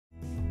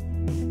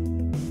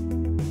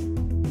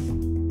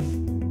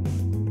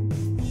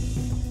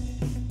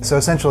So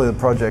essentially the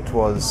project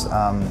was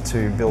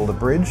to build a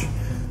bridge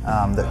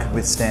that could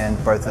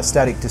withstand both a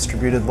static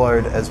distributed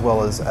load as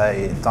well as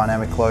a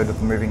dynamic load of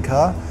a moving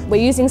car.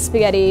 We're using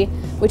spaghetti,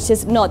 which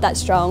is not that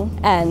strong,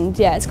 and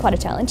yeah, it's quite a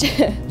challenge.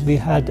 We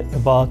had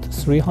about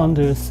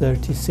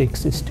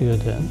 336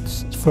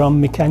 students from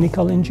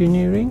mechanical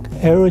engineering,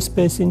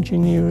 aerospace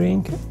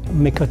engineering,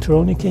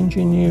 mechatronic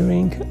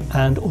engineering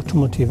and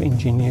automotive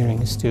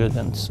engineering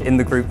students. In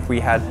the group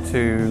we had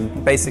to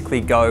basically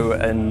go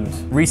and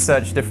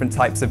research different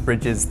types of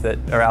bridges that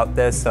are out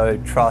there, so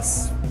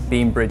truss,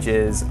 beam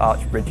bridges,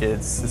 arch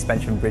bridges,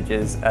 suspension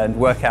bridges, and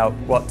work out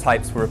what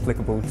types were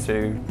applicable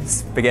to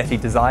spaghetti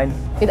design.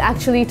 It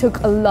actually took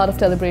a lot of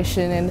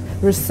deliberation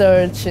and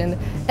research, and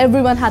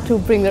everyone had to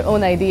bring their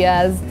own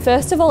ideas.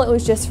 First of all, it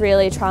was just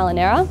really trial and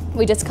error.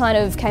 We just kind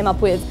of came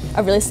up with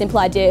a really simple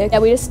idea.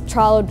 We just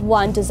trialled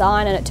one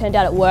design and it turned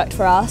out it worked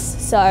for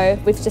us, so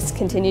we've just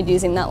continued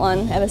using that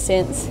one ever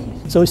since.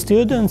 So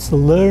students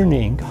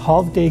learning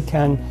how they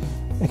can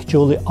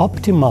actually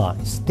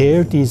optimize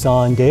their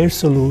design, their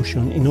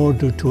solution in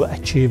order to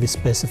achieve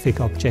specific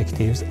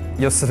objectives.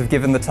 You're sort of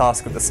given the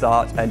task at the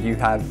start and you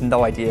have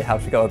no idea how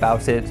to go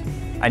about it,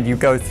 and you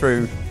go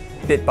through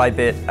bit by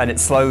bit and it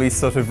slowly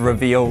sort of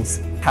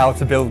reveals how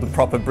to build a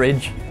proper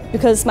bridge.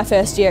 Because my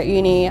first year at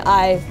uni,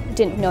 I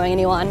didn't know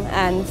anyone,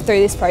 and through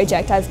this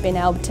project I've been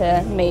able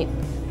to meet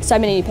so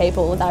many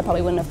people that I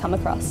probably wouldn't have come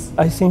across.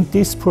 I think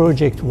this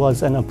project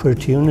was an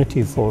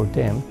opportunity for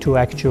them to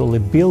actually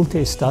build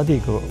a study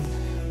group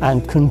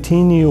and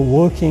continue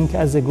working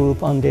as a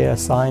group on their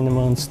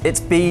assignments. It's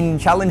been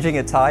challenging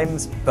at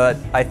times, but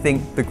I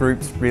think the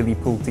group's really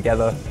pulled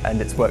together and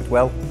it's worked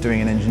well.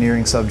 Doing an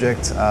engineering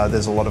subject,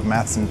 there's a lot of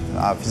maths and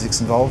physics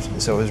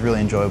involved, so it was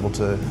really enjoyable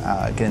to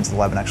get into the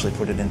lab and actually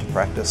put it into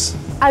practice.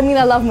 I mean,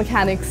 I love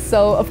mechanics,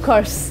 so of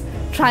course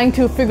trying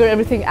to figure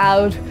everything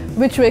out,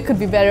 which way could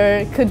be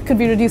better, could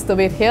we reduce the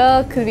weight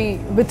here,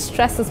 which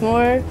stresses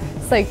more.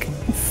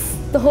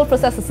 The whole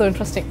process is so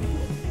interesting.